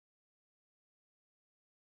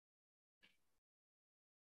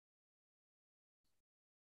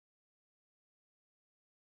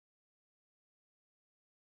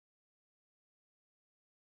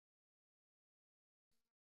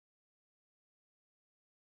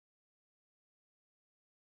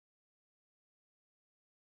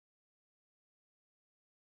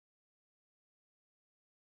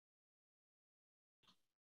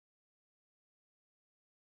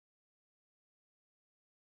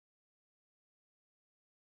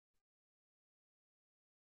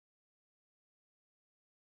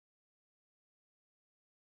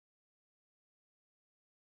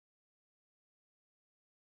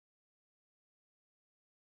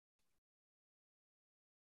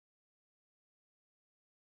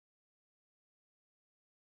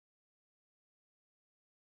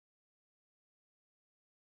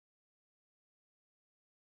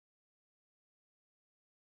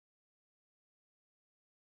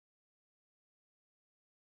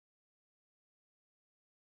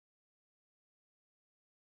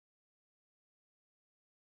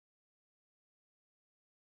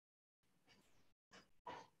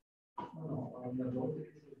A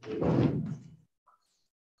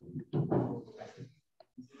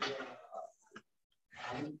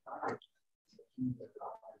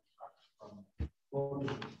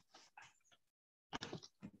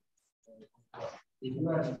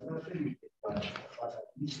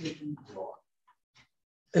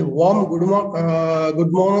warm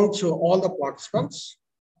good morning to all the participants.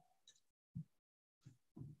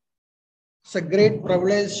 It's a great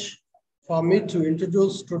privilege for me to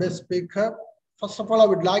introduce today's speaker. First of all, I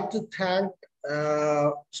would like to thank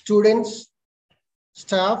students,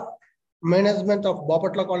 staff, management of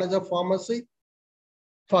Bapatla College of Pharmacy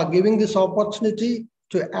for giving this opportunity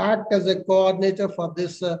to act as a coordinator for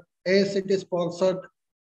this AICTE-sponsored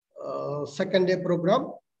second day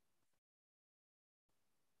program.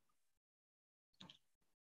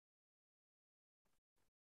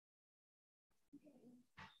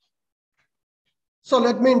 So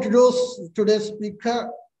let me introduce today's speaker.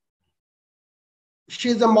 She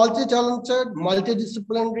is a multi-talented,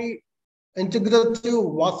 multidisciplinary,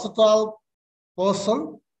 integrative, versatile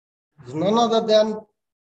person. It's none other than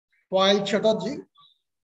Payal Chatterjee.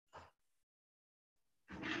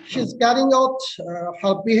 She's carrying out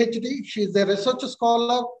her PhD. She's a research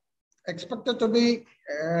scholar, expected to be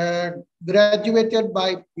graduated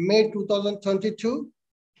by May 2022.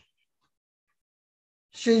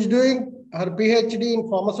 She's doing her PhD in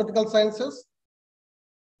pharmaceutical sciences,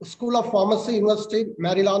 School of Pharmacy, University,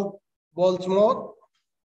 Maryland, Baltimore.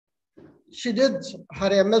 She did her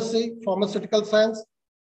MSc Pharmaceutical Science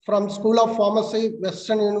from School of Pharmacy,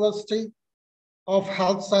 Western University of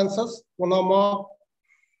Health Sciences, Pune.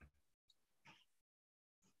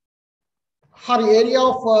 Her area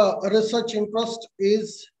of research interest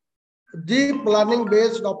is deep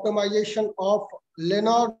learning-based optimization of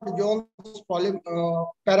Lennard-Jones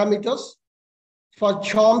parameters for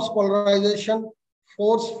Chom's polarization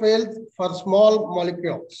force field for small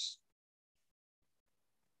molecules.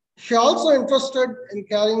 She also interested in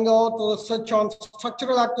carrying out research on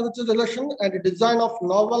structural activity relation and design of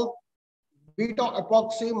novel beta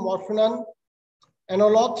epoxy morphin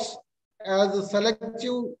analogs as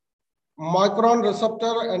selective micron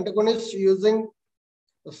receptor antagonists using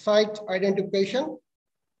site identification.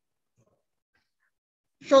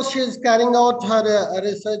 So she is carrying out her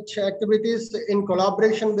research activities in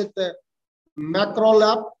collaboration with Macro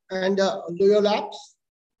Lab and Leo Labs.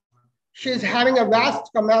 She is having a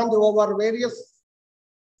vast command over various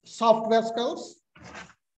software skills.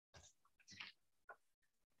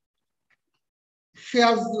 She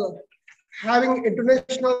has having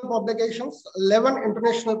international publications, 11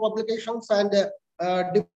 international publications and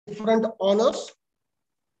different honors.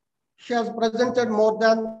 She has presented more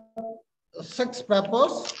than 6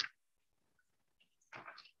 papers.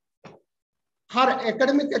 Her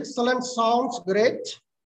academic excellence sounds great.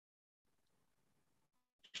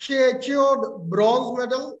 She achieved bronze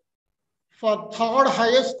medal for 3rd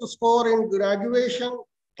highest score in graduation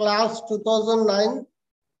class 2009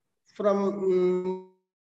 from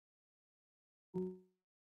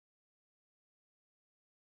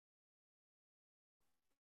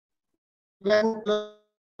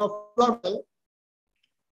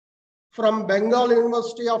from Bengal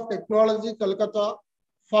University of Technology, Calcutta,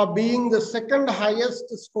 for being the 2nd highest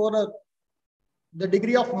scorer, the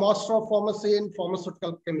degree of Master of Pharmacy in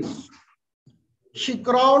Pharmaceutical Chemistry. She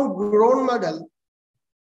crowned bronze medal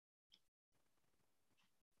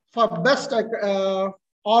for best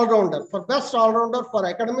all-rounder, for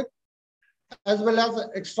academic as well as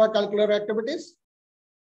extracurricular activities.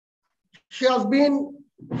 She has been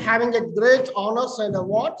having a great honors and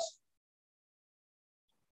awards.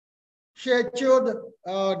 She achieved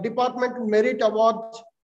Department Merit Award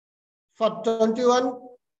for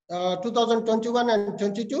 2021 and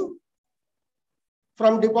 22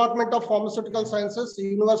 from Department of Pharmaceutical Sciences,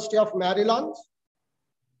 University of Maryland.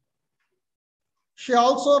 She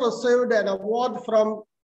also received an award from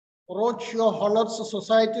Rothschild Honors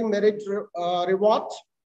Society Merit Reward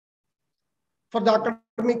for the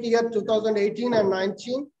academic year 2018 and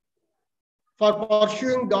 19 for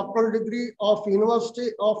pursuing doctoral degree of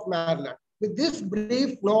University of Maryland. With this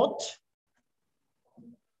brief note,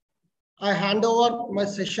 I hand over my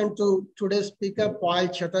session to today's speaker,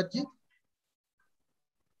 Payal Chatterjee.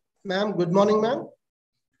 Ma'am, good morning, ma'am.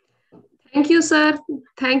 Thank you, sir.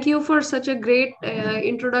 Thank you for such a great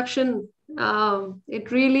introduction.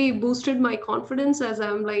 It really boosted my confidence as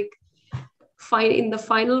I'm like in the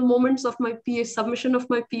final moments of my submission of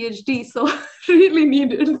my PhD. So really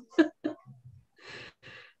needed.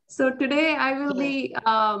 So today I will be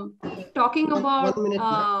talking about,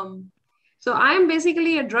 so I am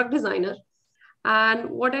basically a drug designer. And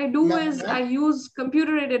what I do is I use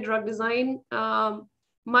computer-aided drug design.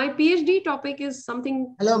 My PhD topic is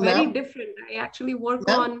something very different. I actually work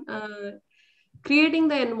on creating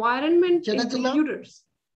the environment in computers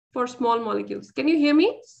for small molecules. Can you hear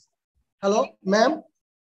me? Hello, ma'am.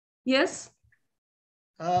 Yes.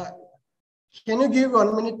 Can you give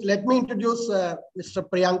 1 minute? Let me introduce Mr.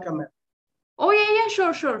 Priyanka, ma'am. Oh, yeah,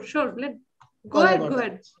 sure. Go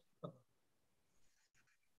ahead.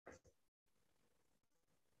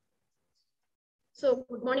 So,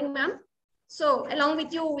 good morning, ma'am. So, along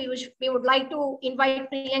with you, we would like to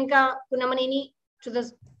invite Priyanka Kunamaneni to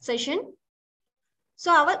the session.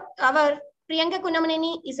 So, our Priyanka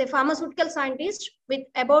Kunamaneni is a pharmaceutical scientist with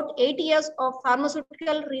about 8 years of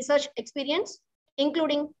pharmaceutical research experience,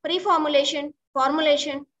 including pre-formulation,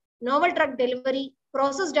 formulation, novel drug delivery,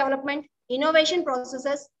 process development, innovation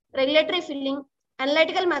processes, regulatory filling,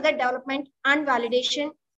 analytical method development and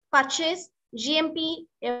validation, purchase, GMP,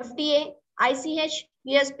 FDA, ICH,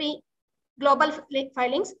 USP, global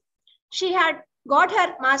filings. She had got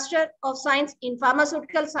her Master of Science in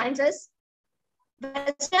Pharmaceutical Sciences,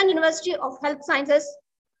 Western University of Health Sciences,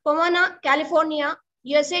 Pomona, California,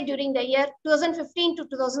 USA during the year 2015 to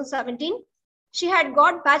 2017. She had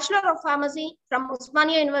got Bachelor of Pharmacy from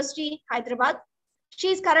Osmania University, Hyderabad. She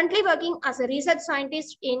is currently working as a research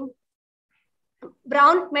scientist in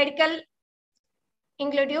Brown Medical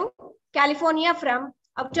Institute, California from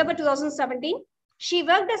October 2017. She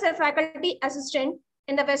worked as a faculty assistant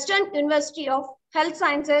in the Western University of Health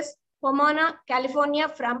Sciences, Pomona, California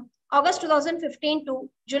from August 2015 to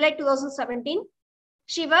July 2017.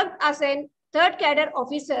 She worked as a third cadre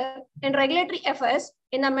officer in regulatory affairs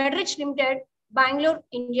in the Medrich Limited, Bangalore,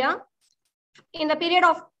 India, in the period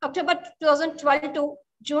of October 2012 to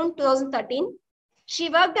June 2013. She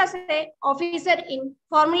worked as an officer in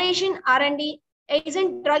Formulation R&D,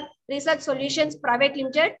 Agent Drug Research Solutions Private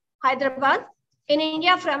Limited, Hyderabad, in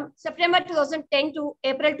India from September 2010 to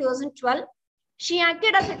April 2012. She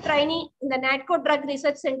acted as a trainee in the NATCO Drug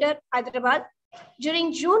Research Center, Hyderabad,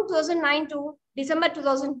 during June 2009 to December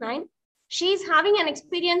 2009. She is having an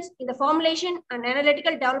experience in the formulation and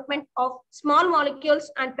analytical development of small molecules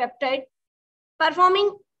and peptide,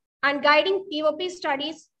 performing and guiding POP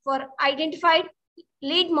studies for identified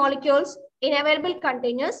lead molecules in available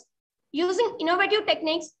containers, using innovative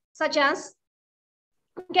techniques such as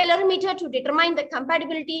calorimeter to determine the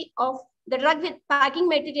compatibility of the drug with packing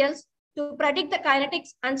materials to predict the kinetics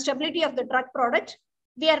and stability of the drug product.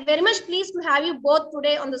 We are very much pleased to have you both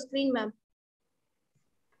today on the screen, ma'am.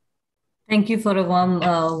 Thank you for a warm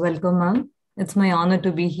welcome, ma'am. It's my honor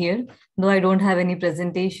to be here. Though I don't have any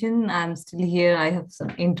presentation, I'm still here. I have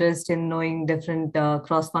some interest in knowing different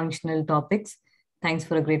cross-functional topics. Thanks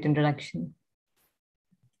for a great introduction.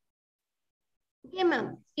 Okay,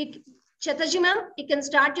 ma'am. Chetaji, ma'am, you can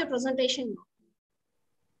start your presentation.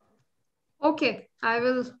 Okay, I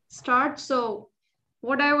will start. So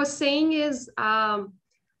what I was saying is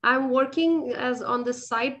I'm working as on this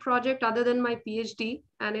side project other than my PhD,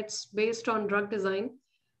 and it's based on drug design.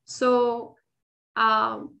 So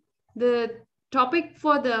the topic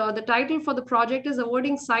for the title for the project is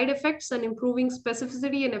avoiding side effects and improving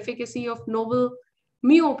specificity and efficacy of novel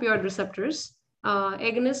mu-opioid receptors,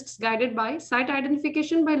 agonists guided by site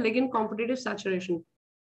identification by ligand competitive saturation.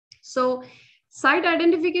 So site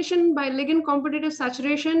identification by ligand competitive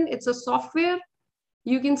saturation, it's a software.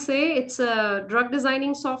 You can say it's a drug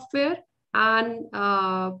designing software. And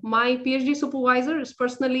my PhD supervisor is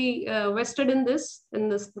personally vested in this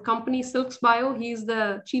company, Silks Bio. He's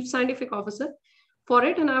the chief scientific officer for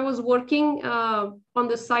it. And I was working on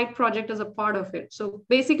this side project as a part of it. So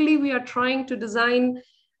basically, we are trying to design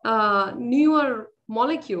newer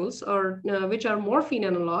molecules or which are morphine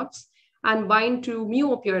analogs and bind to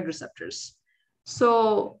mu-opioid receptors.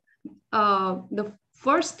 So the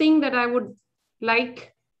first thing that I would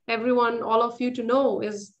like everyone, all of you to know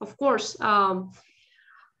is, of course,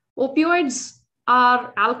 opioids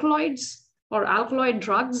are alkaloids or alkaloid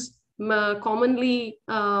drugs. Commonly,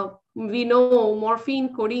 we know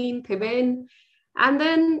morphine, codeine, thebaine. And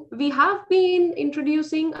then we have been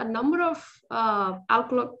introducing a number of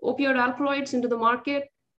opioid alkaloids into the market.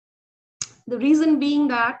 The reason being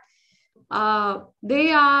that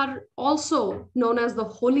they are also known as the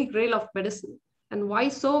holy grail of medicine. And why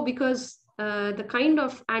so? Because the kind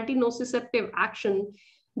of anti-nociceptive action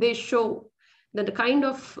they show, that the kind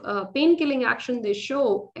of pain-killing action they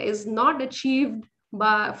show is not achieved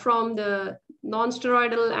from the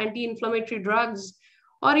non-steroidal anti-inflammatory drugs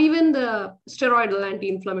or even the steroidal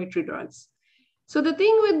anti-inflammatory drugs. So the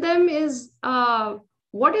thing with them is,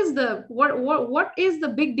 what is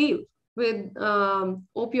the big deal? with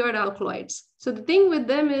opioid alkaloids. So the thing with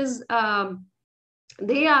them is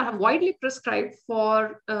they are widely prescribed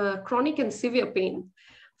for chronic and severe pain.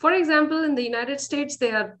 For example, in the United States,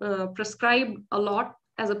 they are prescribed a lot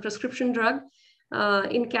as a prescription drug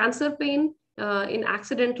in cancer pain, in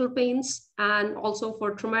accidental pains, and also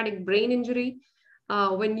for traumatic brain injury.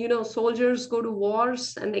 When soldiers go to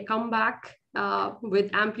wars and they come back with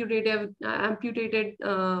amputated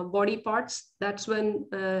body parts, that's when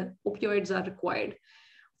opioids are required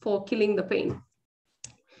for killing the pain.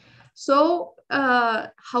 So,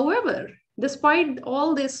 however, despite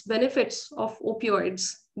all these benefits of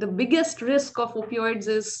opioids, the biggest risk of opioids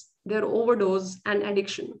is their overdose and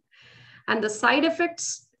addiction. And the side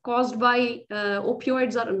effects caused by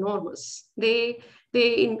opioids are enormous. They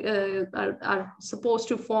are supposed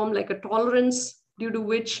to form like a tolerance due to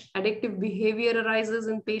which addictive behavior arises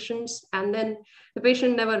in patients, and then the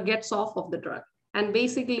patient never gets off of the drug. And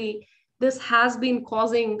basically, this has been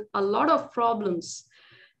causing a lot of problems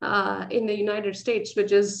in the United States,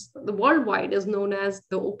 which is the worldwide is known as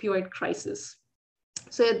the opioid crisis.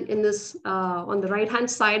 So in this, on the right-hand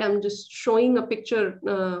side, I'm just showing a picture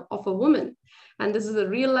of a woman. And this is a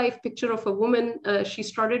real life picture of a woman. She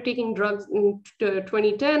started taking drugs in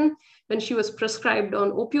 2010 when she was prescribed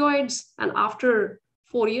on opioids. And after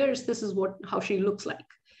 4 years, this is how she looks like.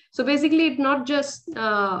 So basically, it not just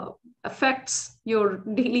affects your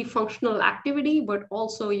daily functional activity, but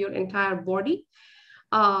also your entire body,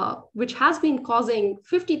 which has been causing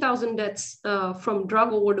 50,000 deaths from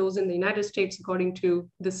drug overdose in the United States, according to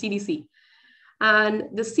the CDC. And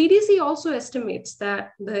the CDC also estimates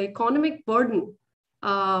that the economic burden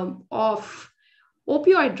of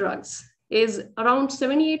opioid drugs is around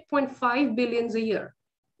 78.5 billion a year,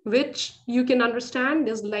 which you can understand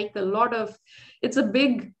is like it's a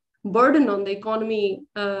big burden on the economy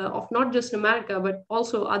of not just America, but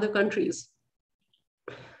also other countries.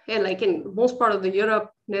 And like in most part of the Europe,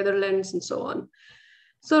 Netherlands, and so on.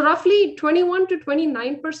 So roughly 21 to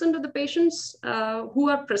 29% of the patients who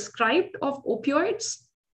are prescribed of opioids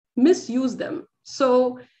misuse them.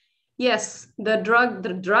 So yes, the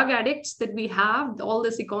drug addicts that we have, all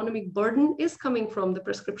this economic burden is coming from the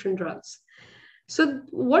prescription drugs. So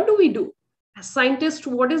what do we do? As scientists,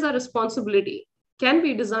 what is our responsibility? Can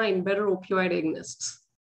we design better opioid agonists?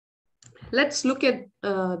 Let's look at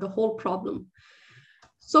the whole problem.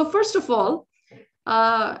 So first of all,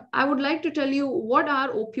 I would like to tell you what are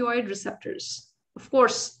opioid receptors. Of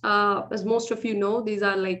course, as most of you know, these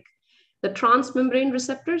are like the transmembrane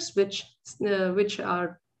receptors, which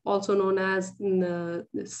are also known as the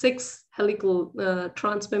 6 helical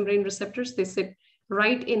transmembrane receptors. They sit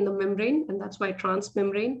right in the membrane, and that's why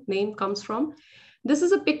transmembrane name comes from. This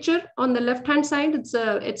is a picture on the left-hand side.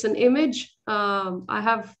 It's an image I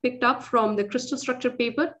have picked up from the crystal structure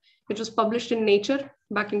paper, which was published in Nature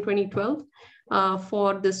back in 2012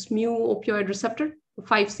 for this mu opioid receptor,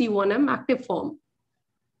 5C1M active form.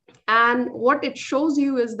 And what it shows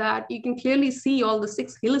you is that you can clearly see all the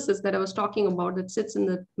 6 helices that I was talking about that sits in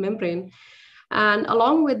the membrane. And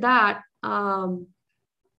along with that,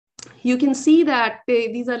 you can see that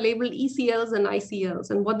these are labeled ECLs and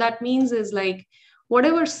ICLs. And what that means is like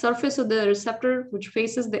whatever surface of the receptor which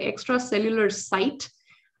faces the extracellular site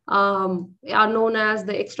are known as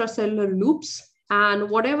the extracellular loops, and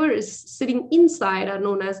whatever is sitting inside are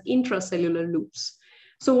known as intracellular loops.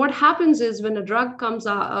 So what happens is when a drug comes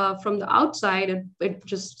from the outside, it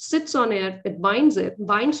just sits on it, it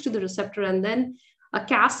binds to the receptor, and then a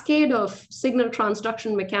cascade of signal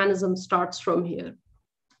transduction mechanism starts from here.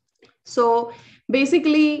 So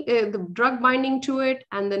basically the drug binding to it,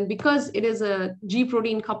 and then because it is a G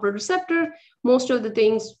protein coupled receptor, most of the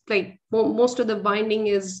things, like most of the binding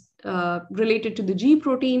is related to the G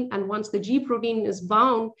protein. And once the G protein is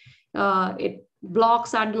bound, it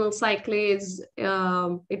blocks adenyl cyclase,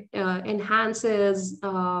 it enhances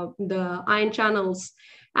the ion channels,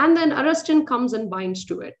 and then arrestin comes and binds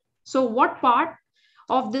to it. So what part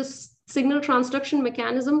of this signal transduction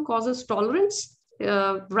mechanism causes tolerance?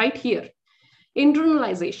 Right here,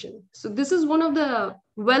 internalization. So this is one of the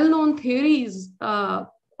well-known theories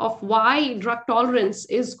of why drug tolerance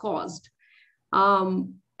is caused.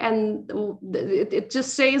 And it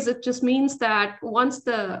just means that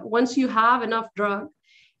once you have enough drug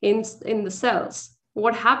in the cells,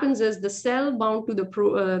 what happens is the cell bound to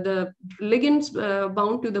the ligands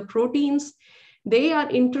bound to the proteins, they are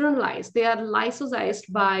internalized, they are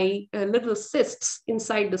lysosized by little cysts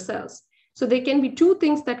inside the cells. So there can be 2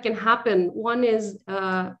 things that can happen. One is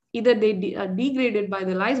either they are degraded by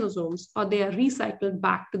the lysosomes or they are recycled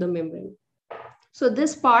back to the membrane. So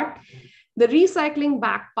this part, the recycling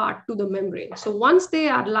back part to the membrane. So once they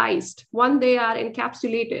are lysed, once they are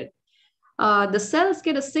encapsulated, the cells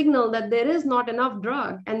get a signal that there is not enough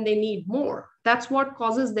drug and they need more. That's what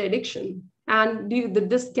causes the addiction. And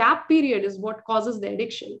this gap period is what causes the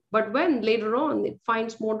addiction. But when later on it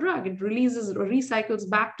finds more drug, it releases or recycles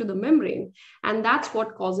back to the membrane. And that's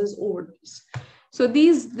what causes overdose. So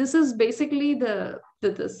this is basically the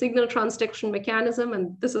signal transduction mechanism,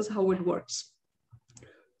 and this is how it works.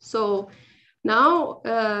 So now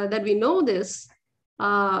that we know this,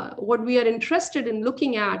 what we are interested in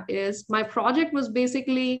looking at is, my project was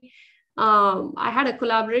basically, we had a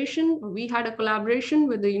collaboration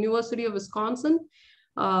with the University of Wisconsin,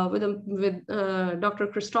 with Dr.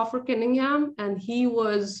 Christopher Cunningham, and he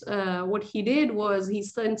was, what he did was he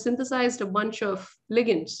synthesized a bunch of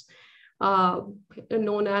ligands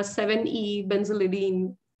known as 7E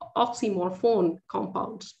benzylidine oxymorphone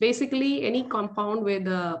compounds. Basically, any compound with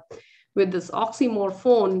this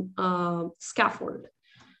oxymorphone scaffold.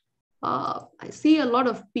 I see a lot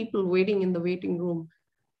of people waiting in the waiting room,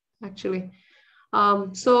 actually.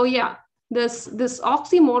 So yeah, this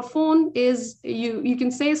oxymorphone is, you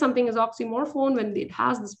can say something is oxymorphone when it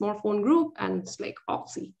has this morphone group and it's like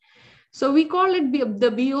oxy. So we call it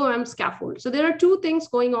the BOM scaffold. So there are two things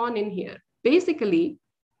going on in here. Basically,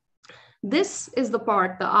 this is the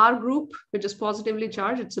part, the R group, which is positively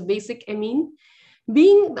charged. It's a basic amine.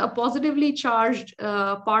 Being a positively charged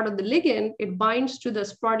part of the ligand, it binds to the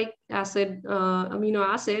aspartic acid, amino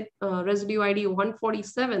acid, residue ID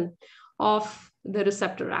 147 of the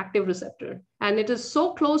receptor, active receptor. And it is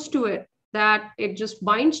so close to it that it just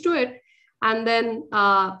binds to it and then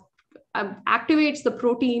activates the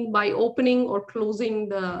protein by opening or closing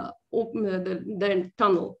the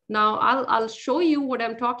tunnel. Now, I'll show you what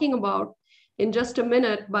I'm talking about in just a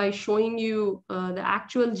minute by showing you the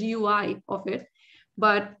actual GUI of it.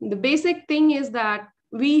 But the basic thing is that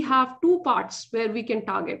we have two parts where we can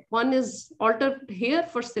target. One is altered here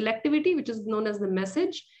for selectivity, which is known as the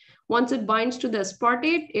message. Once it binds to the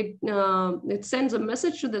aspartate, it sends a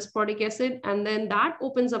message to the aspartic acid, and then that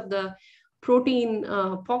opens up the protein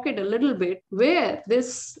pocket a little bit where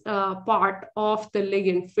this part of the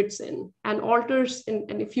ligand fits in and alters. And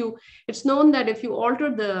it's known that if you want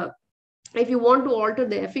to alter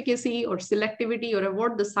the efficacy or selectivity or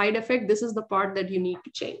avoid the side effect, this is the part that you need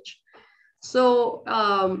to change. So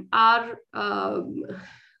our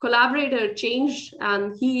collaborator changed,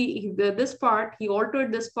 and he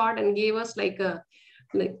altered this part and gave us like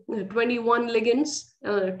 21 ligands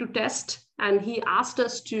to test. And he asked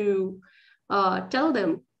us to tell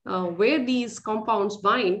them where these compounds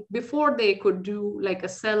bind before they could do like a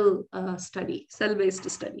cell-based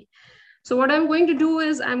study. So what I'm going to do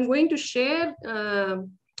is I'm going to share the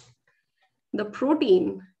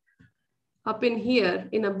protein up in here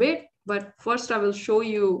in a bit, but first I will show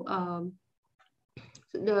you,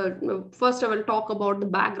 first I will talk about the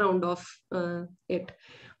background of the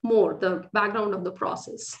background of the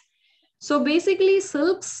process. So basically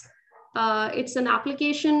SILPs, it's an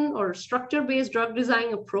application or structure-based drug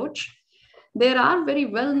design approach. There are very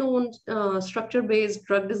well-known structure-based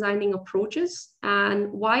drug designing approaches.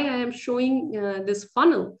 And why I am showing this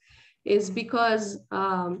funnel is because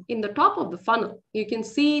in the top of the funnel, you can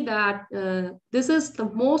see that this is the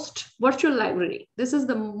most virtual library. This is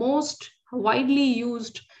the most widely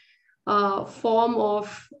used form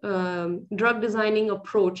of drug designing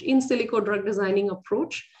approach, in silico drug designing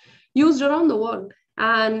approach used around the world.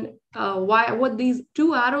 And what these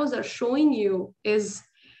two arrows are showing you is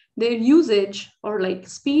their usage, or like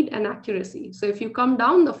speed and accuracy. So if you come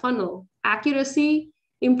down the funnel, accuracy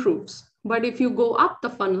improves. But if you go up the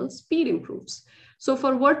funnel, speed improves. So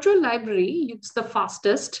for virtual library, it's the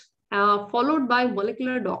fastest, followed by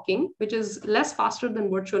molecular docking, which is less faster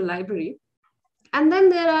than virtual library. And then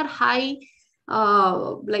there are high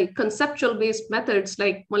like conceptual based methods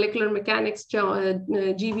like molecular mechanics,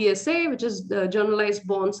 GBSA, which is the generalized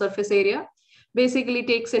bond surface area. Basically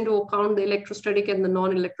takes into account the electrostatic and the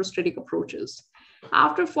non-electrostatic approaches.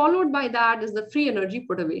 After, followed by that is the free energy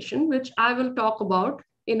perturbation, which I will talk about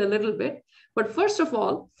in a little bit. But first of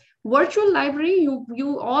all, virtual library,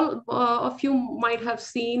 you all of you might have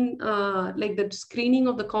seen like the screening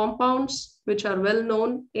of the compounds, which are well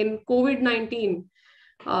known in COVID-19.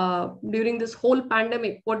 During this whole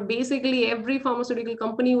pandemic, what basically every pharmaceutical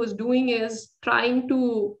company was doing is trying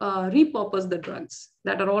to repurpose the drugs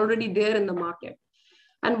that are already there in the market.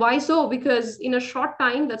 And why so? Because in a short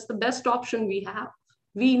time, that's the best option we have.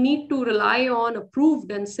 We need to rely on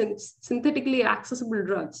approved and synthetically accessible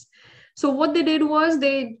drugs. So what they did was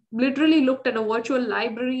they literally looked at a virtual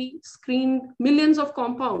library, screened millions of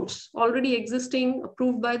compounds already existing,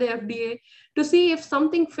 approved by the FDA, to see if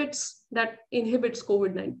something fits that inhibits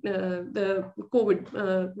the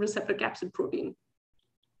COVID receptor capsid protein.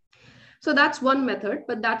 So that's one method,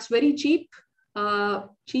 but that's very cheap.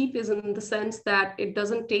 Cheap is in the sense that it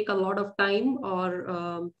doesn't take a lot of time,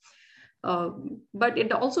 but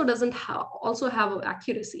it also doesn't have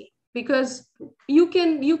accuracy, because you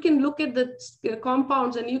can look at the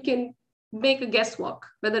compounds and you can make a guesswork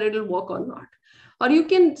whether it'll work or not. Or you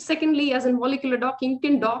can, secondly, as in molecular docking, you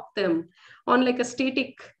can dock them on like a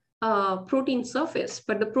static protein surface,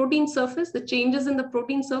 but the protein surface, the changes in the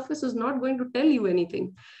protein surface is not going to tell you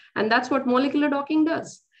anything. And that's what molecular docking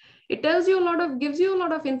does. It tells you gives you a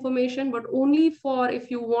lot of information, but only for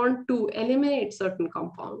if you want to eliminate certain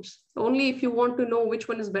compounds, only if you want to know which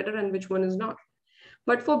one is better and which one is not.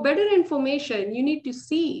 But for better information, you need to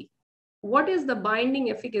see what is the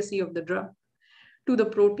binding efficacy of the drug to the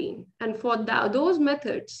protein. And for those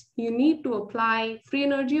methods, you need to apply free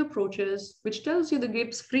energy approaches, which tells you the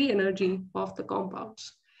Gibbs free energy of the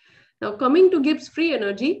compounds. Now, coming to Gibbs free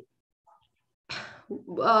energy,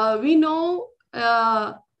 we know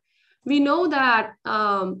that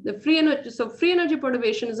the free energy, so free energy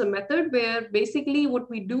perturbation is a method where basically what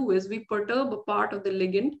we do is we perturb a part of the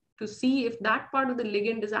ligand to see if that part of the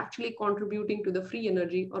ligand is actually contributing to the free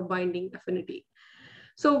energy or binding affinity.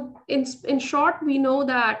 So in short, we know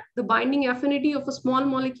that the binding affinity of a small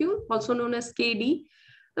molecule, also known as KD,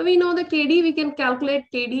 we know the KD, we can calculate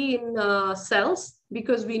KD in cells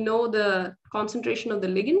because we know the concentration of the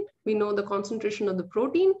ligand, we know the concentration of the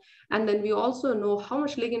protein, and then we also know how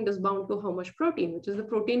much ligand is bound to how much protein, which is the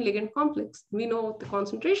protein ligand complex. We know the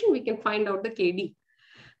concentration, we can find out the KD.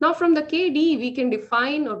 Now from the KD, we can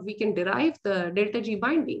define or we can derive the delta G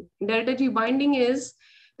binding. Delta G binding is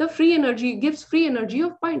the free energy, gives free energy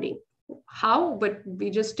of binding. How? But we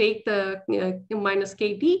just take the minus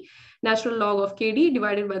KT, natural log of KD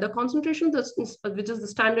divided by the concentration, which is the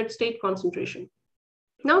standard state concentration.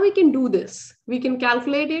 Now we can do this. We can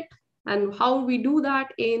calculate it. And how we do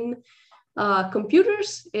that in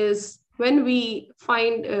computers is when we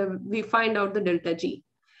find out the delta G.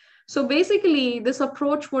 So basically, this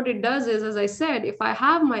approach, what it does is, as I said, if I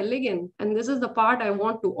have my ligand and this is the part I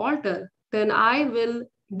want to alter, then I will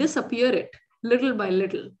disappear it little by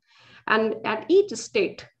little. And at each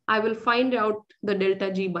state, I will find out the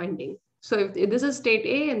delta G binding. So if this is state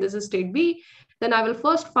A and this is state B, then I will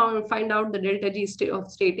first find out the delta G of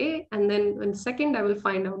state A. And then in second, I will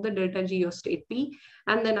find out the delta G of state B.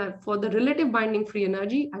 And then for the relative binding free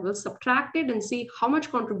energy, I will subtract it and see how much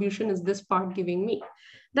contribution is this part giving me.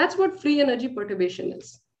 That's what free energy perturbation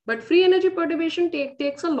is. But free energy perturbation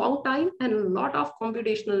takes a long time and a lot of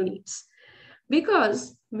computational needs,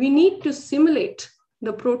 because we need to simulate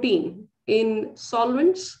the protein in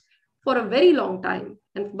solvents for a very long time.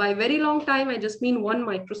 And by very long time, I just mean 1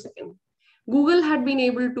 microsecond. Google had been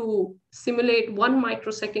able to simulate 1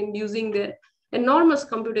 microsecond using their enormous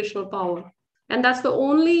computational power. And that's the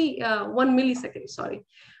only 1 millisecond, sorry,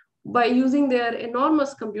 by using their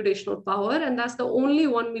enormous computational power. And that's the only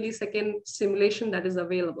 1 millisecond simulation that is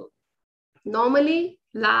available. Normally,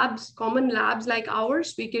 common labs like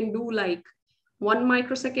ours, we can do like 1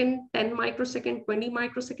 microsecond, 10 microsecond, 20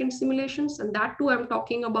 microsecond simulations. And that too, I'm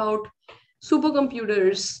talking about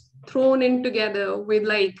supercomputers thrown in together with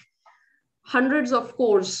like hundreds of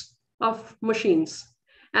cores of machines.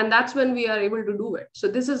 And that's when we are able to do it. So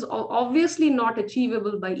this is obviously not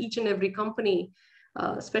achievable by each and every company,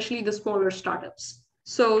 especially the smaller startups.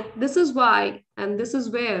 So this is why, and this is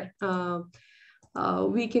where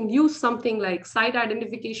we can use something like site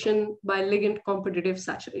identification by ligand competitive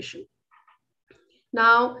saturation.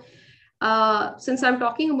 Now, since I'm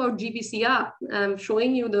talking about GPCR, I'm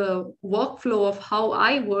showing you the workflow of how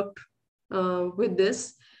I worked with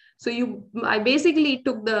this. So I basically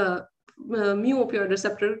took the mu opioid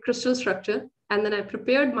receptor crystal structure, and then I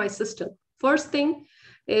prepared my system. First thing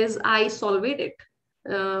is I solvated.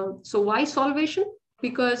 So why solvation?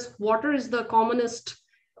 Because water is the commonest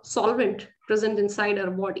solvent present inside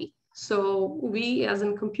our body. So we, as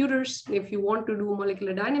in computers, if you want to do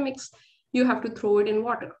molecular dynamics, you have to throw it in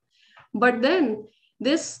water. But then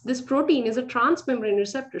this protein is a transmembrane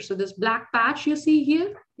receptor. So this black patch you see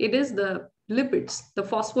here, it is the lipids, the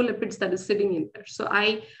phospholipids that is sitting in there. So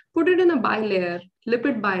I put it in a bilayer,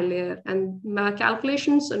 lipid bilayer, and my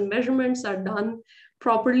calculations and measurements are done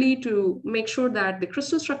properly to make sure that the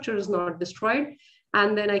crystal structure is not destroyed.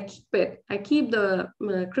 And then I keep the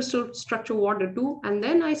crystal structure water too. And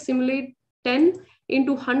then I simulate 10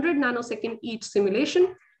 into 100 nanosecond each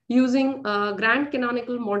simulation using a grand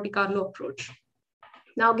canonical Monte Carlo approach.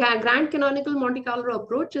 Now, grand canonical Monte Carlo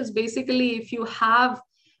approach is basically if you have,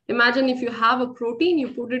 imagine if you have a protein, you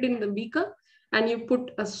put it in the beaker and you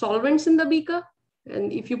put solvents in the beaker.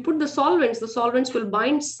 And if you put the solvents will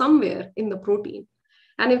bind somewhere in the protein.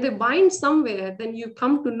 And if they bind somewhere, then you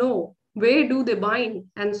come to know where do they bind.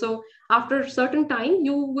 And so after a certain time,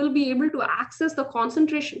 you will be able to access the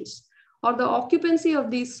concentrations or the occupancy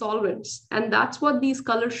of these solvents. And that's what these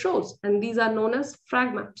colors shows. And these are known as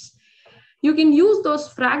frag maps. You can use those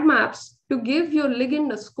frag maps to give your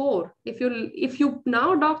ligand a score. If you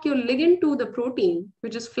now dock your ligand to the protein,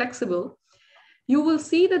 which is flexible, you will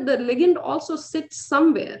see that the ligand also sits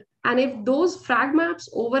somewhere. And if those frag maps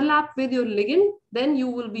overlap with your ligand, then you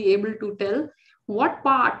will be able to tell what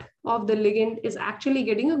part of the ligand is actually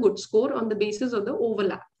getting a good score on the basis of the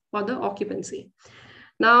overlap or the occupancy.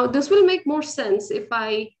 Now, this will make more sense if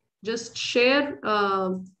I just share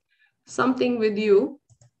something with you.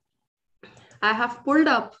 I have pulled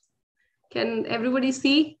up, can everybody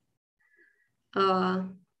see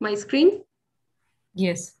my screen?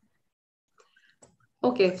 Yes.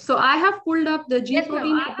 Okay, so I have pulled up the G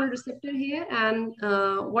protein coupled receptor here, and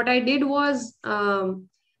what I did was,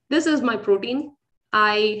 this is my protein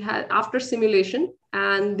I had after simulation,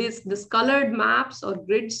 and this colored maps or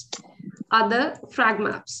grids are the frag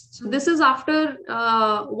maps. So this is after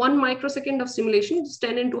 1 microsecond of simulation, it's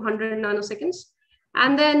 10 into 100 nanoseconds.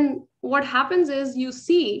 And then what happens is you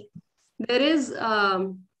see there is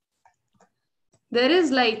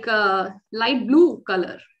like a light blue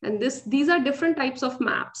color, and these are different types of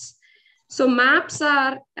maps. So maps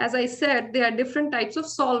are, as I said, they are different types of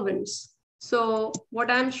solvents. So what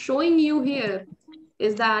I'm showing you here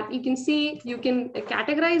is that you can see, you can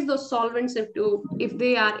categorize those solvents into if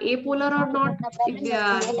they are apolar or not, if they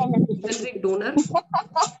are generic donor,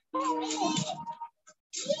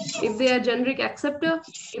 if they are generic acceptor,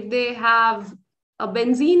 if they have a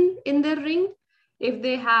benzene in their ring, if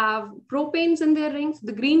they have propanes in their rings.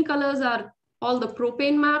 The green colors are all the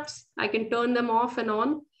propane maps. I can turn them off and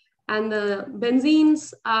on. And the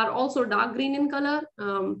benzenes are also dark green in color.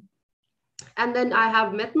 And then I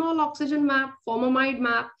have methanol oxygen map, formamide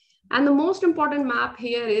map. And the most important map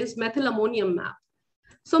here is methylammonium map.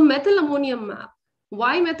 So methylammonium map.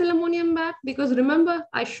 Why methylammonium map? Because remember,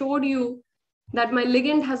 I showed you that my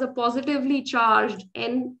ligand has a positively charged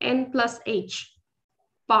N plus H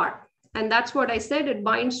part. And that's what I said, it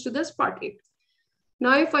binds to the aspartate.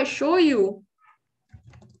 Now, if I show you,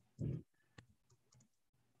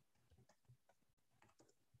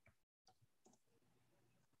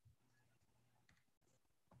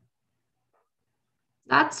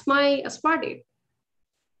 that's my aspartate.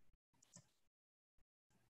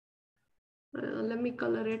 Let me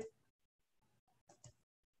color it.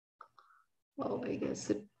 Oh, I guess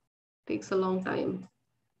it takes a long time.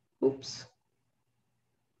 Oops.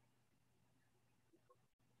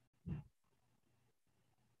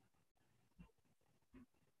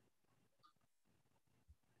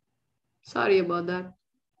 Sorry about that.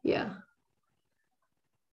 Yeah.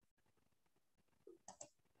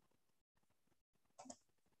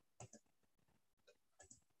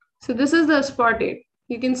 So this is the aspartate.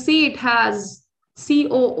 You can see it has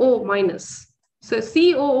COO minus. So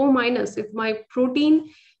COO minus, if my protein,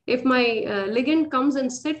 if my ligand comes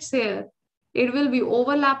and sits here, it will be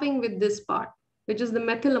overlapping with this part, which is the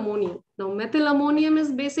methylammonium. Now, methylammonium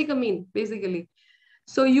is basic amine, basically.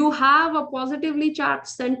 So you have a positively charged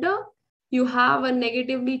center, you have a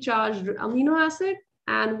negatively charged amino acid,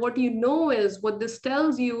 and what you know is, what this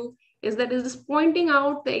tells you is that it is pointing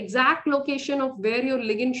out the exact location of where your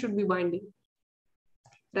ligand should be binding,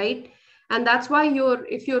 right? And that's why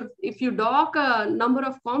if you dock a number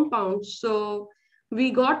of compounds, so we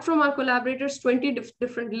got from our collaborators 20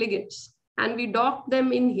 different ligands, and we docked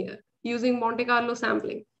them in here using Monte Carlo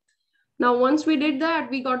sampling. Now, once we did that,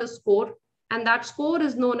 we got a score, and that score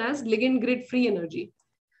is known as ligand grid free energy.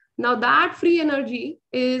 Now, that free energy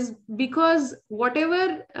is because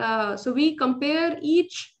whatever, so we compare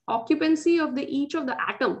each occupancy of each of the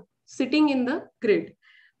atom sitting in the grid.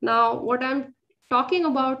 Now, what I'm talking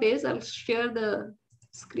about is, I'll share the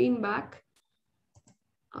screen back.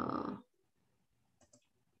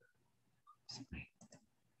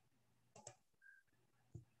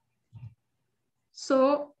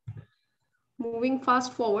 So moving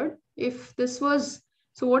fast forward, if this was,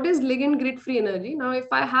 so what is ligand grid free energy? Now, if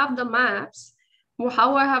I have the maps,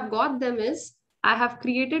 how I have got them is, I have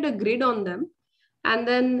created a grid on them. And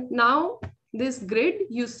then now this grid,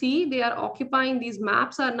 you see, they are occupying, these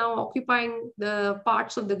maps are now occupying the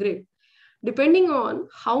parts of the grid. depending on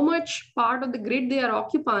how much part of the grid they are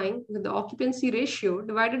occupying with the occupancy ratio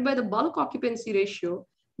divided by the bulk occupancy ratio,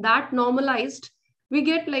 that normalized, we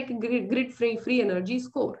get like a grid free energy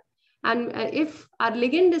score. And if our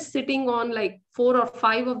ligand is sitting on like 4 or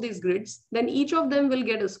 5 of these grids, then each of them will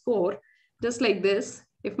get a score just like this.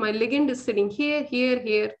 If my ligand is sitting here,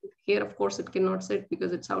 here, of course it cannot sit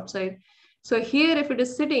because it's outside. So here, if it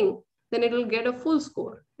is sitting, then it will get a full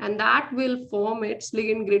score, and that will form its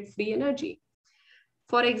ligand grid free energy.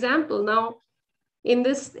 For example, now in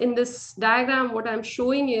this diagram, what I'm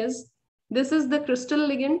showing is, this is the crystal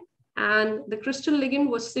ligand, and the crystal ligand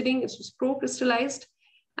was sitting, it was pro-crystallized,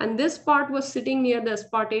 and this part was sitting near the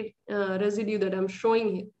aspartate residue that I'm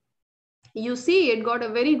showing here. You see, it got a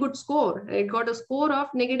very good score. It got a score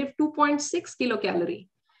of negative 2.6 kilocalorie.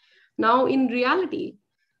 Now, in reality,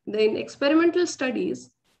 in experimental studies,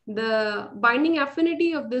 the binding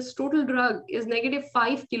affinity of this total drug is negative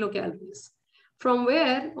 5 kilocalories, from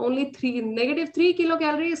where only negative 3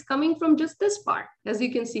 kilocalories is coming from just this part. As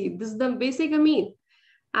you can see, this is the basic amine,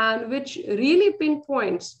 and which really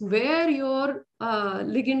pinpoints where your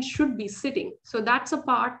ligand should be sitting. So that's a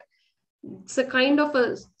part. It's a kind of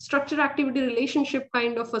a structure activity relationship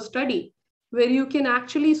kind of a study where you can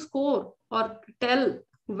actually score or tell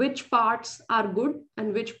which parts are good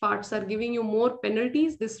and which parts are giving you more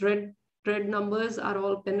penalties. This red numbers are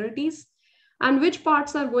all penalties, and which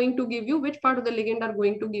parts are going to give you, which part of the ligand are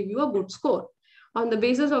going to give you a good score. On the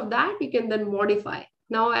basis of that, you can then modify.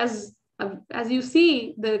 Now, as you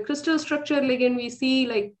see, the crystal structure ligand, we see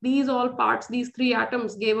like these all parts, these 3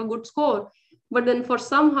 atoms gave a good score, but then for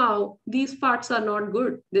somehow these parts are not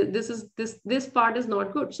good. This part is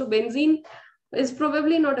not good. So benzene is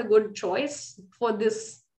probably not a good choice for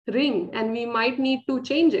this ring, and we might need to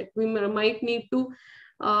change it. We might need to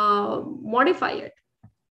modify it.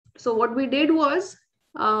 So what we did was,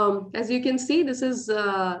 as you can see, this is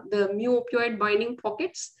the mu opioid binding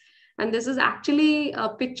pockets. And this is actually a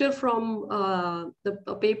picture from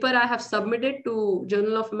the paper I have submitted to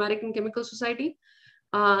Journal of American Chemical Society.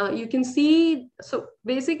 You can see, so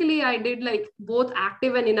basically I did like both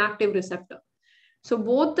active and inactive receptor. So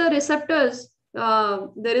both the receptors,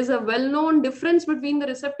 there is a well-known difference between the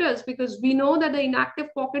receptors, because we know that the inactive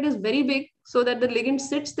pocket is very big, so that the ligand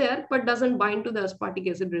sits there but doesn't bind to the aspartic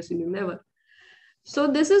acid residue, never. So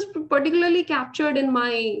this is particularly captured in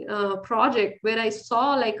my project, where I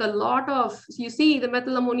saw like a lot of, you see the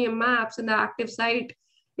methylammonium maps in the active site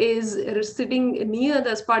is sitting near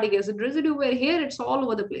the aspartic acid residue, where here it's all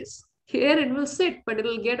over the place. Here it will sit, but it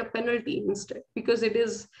will get a penalty instead because it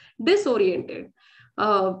is disoriented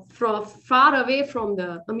from far away from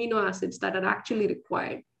the amino acids that are actually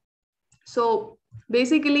required. So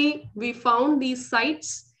basically, we found these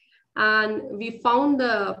sites, and we found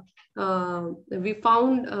a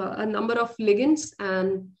number of ligands,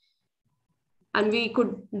 and we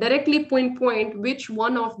could directly pinpoint which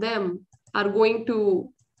one of them are going to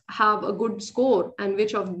have a good score and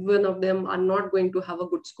which one of them are not going to have a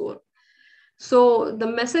good score. So the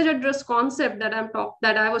message address concept that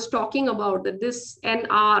I was talking about, that this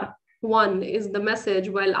NR1 is the message,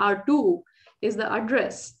 while R2 is the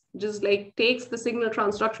address, just like takes the signal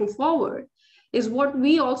transduction forward, is what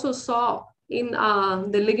we also saw in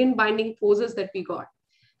the ligand binding poses that we got.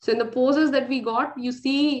 So in the poses that we got, you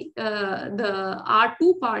see the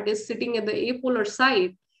R2 part is sitting at the apolar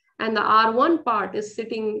side, and the R1 part is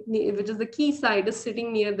sitting, which is the key side, is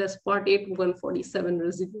sitting near the aspartate 147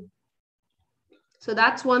 residue. So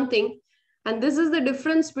that's one thing. And this is the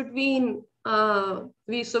difference between, we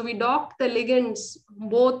docked the ligands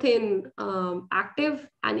both in active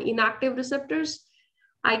and inactive receptors.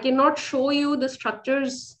 I cannot show you the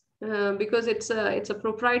structures because it's a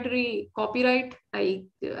proprietary copyright. I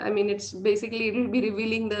mean, it's basically, it will be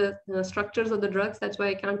revealing the structures of the drugs. That's why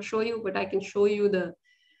I can't show you, but I can show you the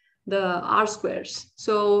R squares.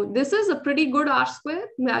 So this is a pretty good R square.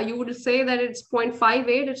 Now you would say that it's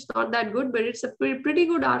 0.58. It's not that good, but it's a pretty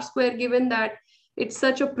good R square, given that it's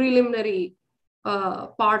such a preliminary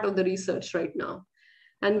part of the research right now.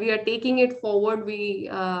 And we are taking it forward.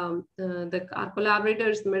 Our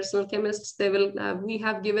collaborators, the medicinal chemists, we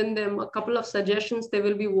have given them a couple of suggestions they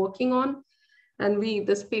will be working on. And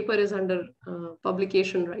this paper is under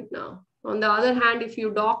publication right now. On the other hand, if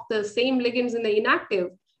you dock the same ligands in the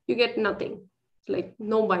inactive, you get nothing, like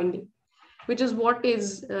no binding, which is what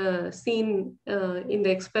is seen in the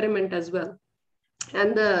experiment as well.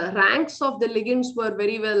 And the ranks of the ligands were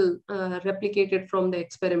very well replicated from the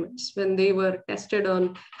experiments when they were tested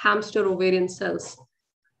on hamster ovarian cells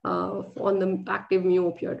on the active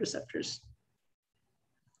mu opioid receptors.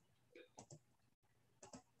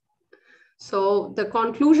 So the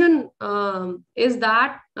conclusion is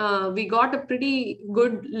that we got a pretty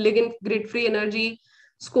good ligand grid-free energy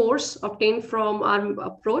scores obtained from our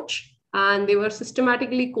approach, and they were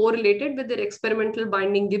systematically correlated with their experimental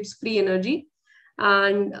binding Gibbs-free energy.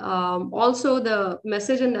 And also the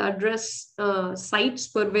message and address sites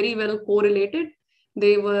were very well correlated.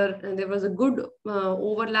 There was a good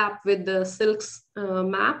overlap with the Silk's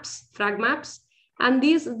frag maps. And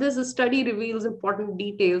this study reveals important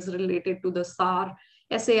details related to the SAR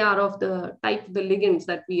of the type of the ligands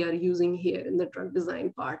that we are using here in the drug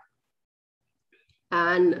design part.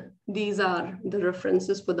 And these are the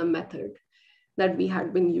references for the method that we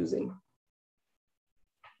had been using.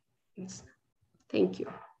 Yes. Thank you.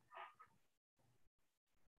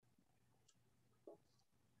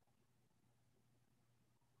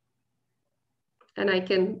 And I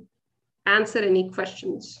can answer any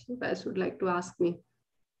questions you guys would like to ask me.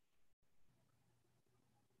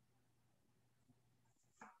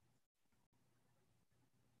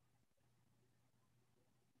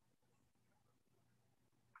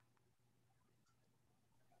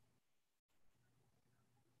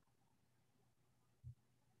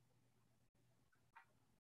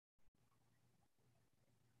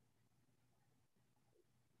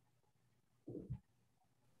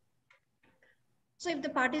 So if the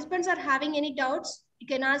participants are having any doubts, you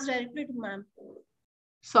can ask directly to ma'am.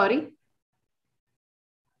 Sorry?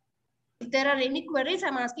 If there are any queries,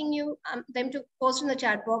 I'm asking you them to post in the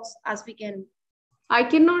chat box as we can. I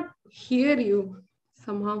cannot hear you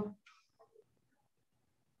somehow.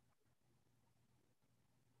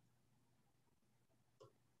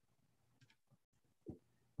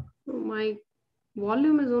 My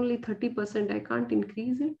volume is only 30%. I can't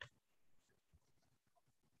increase it.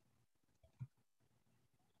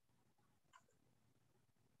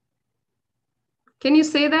 Can you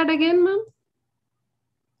say that again, ma'am?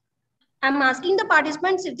 I'm asking the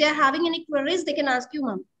participants if they're having any queries, they can ask you,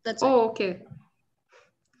 ma'am. That's Oh, okay.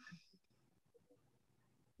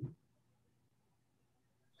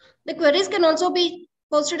 The queries can also be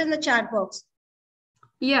posted in the chat box.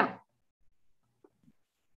 Yeah.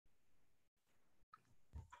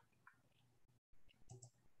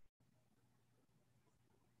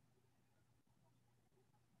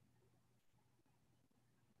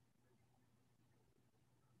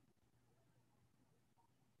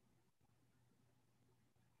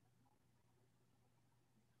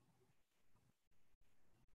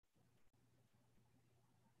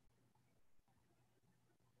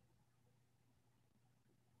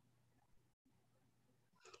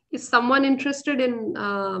 Is someone interested in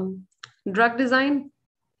drug design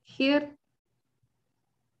here?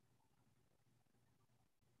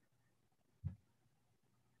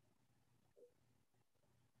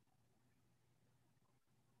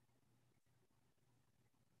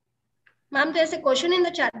 Ma'am, there's a question in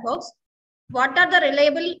the chat box. What are the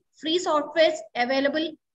reliable free softwares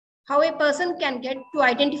available? How a person can get to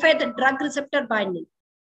identify the drug receptor binding?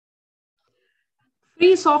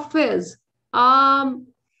 Free softwares.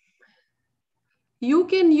 You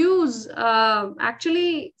can use,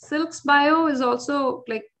 actually, Silk's Bio is also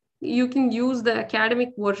like, you can use the academic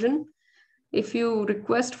version if you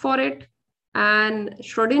request for it. And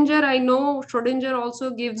Schrodinger, I know Schrodinger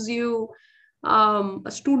also gives you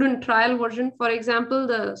a student trial version. For example,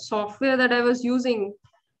 the software that I was using,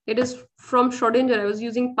 it is from Schrodinger. I was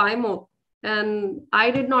using Pymo and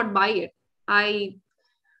I did not buy it.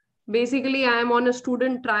 Basically, I am on a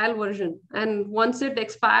student trial version. And once it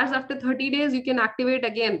expires after 30 days, you can activate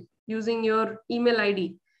again using your email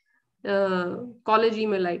ID, college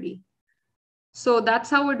email ID. So that's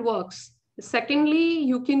how it works. Secondly,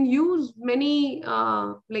 you can use many,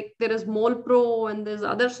 like there is MolPro and there's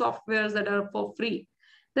other softwares that are for free.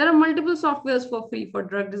 There are multiple softwares for free for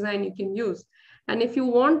drug design you can use. And if you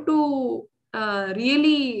want to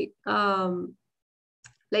really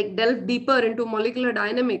like delve deeper into molecular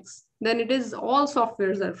dynamics, then it is all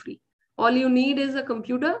softwares are free. All you need is a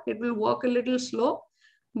computer. It will work a little slow,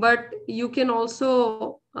 but you can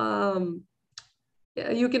also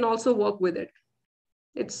work with it.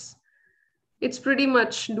 It's pretty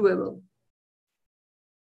much doable.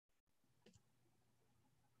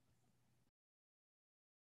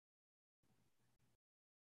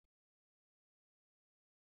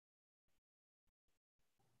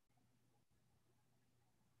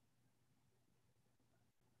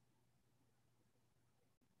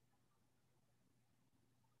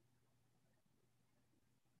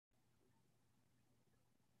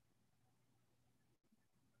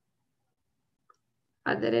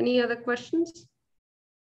 Are there any other questions?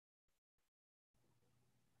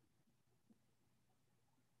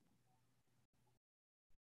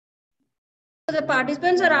 So the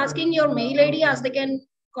participants are asking your mail ID as they can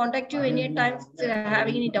contact you anytime if they are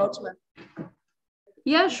having any doubts, ma'am.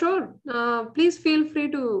 Yeah, sure. Please feel free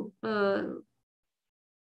to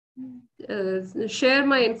share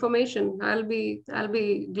my information. I'll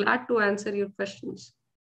be glad to answer your questions.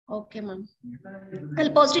 Okay, ma'am.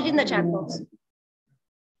 I'll post it in the chat box.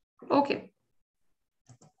 Okay.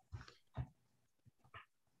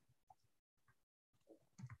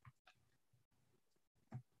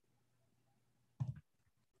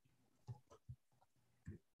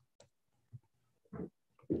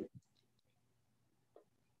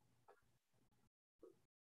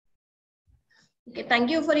 Okay, thank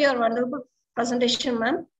you for your wonderful presentation,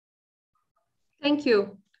 ma'am. Thank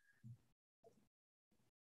you.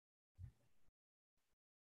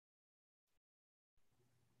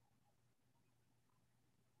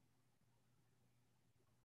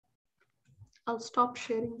 I'll stop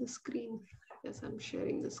sharing the screen. Yes, I'm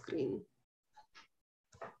sharing the screen.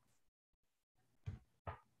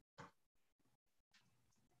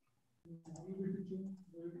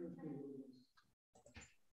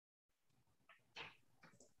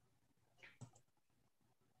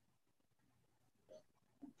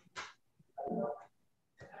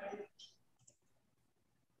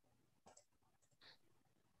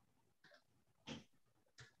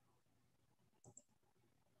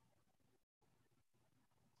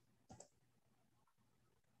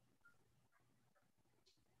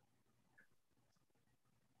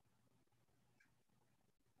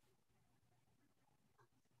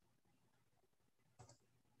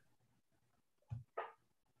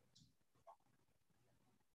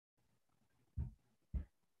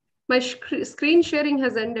 My screen sharing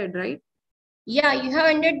has ended, right? Yeah, you have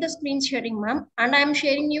ended the screen sharing, ma'am, and I'm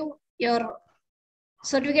sharing you your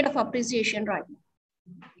certificate of appreciation right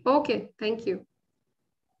now. Okay, thank you.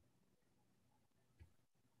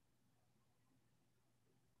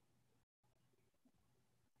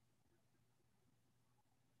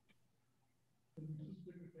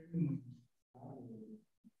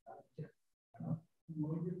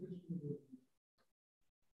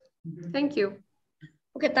 Thank you.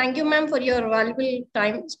 Okay, thank you, ma'am, for your valuable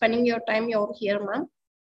time, spending your time over here, ma'am.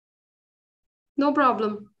 No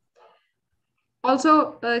problem.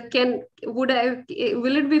 Also,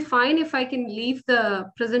 will it be fine if I can leave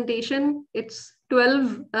the presentation? It's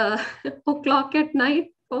 12 o'clock at night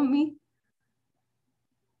for me.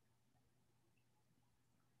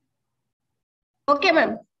 Okay,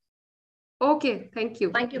 ma'am. Okay, thank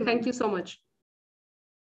you. Thank you. Thank you so much.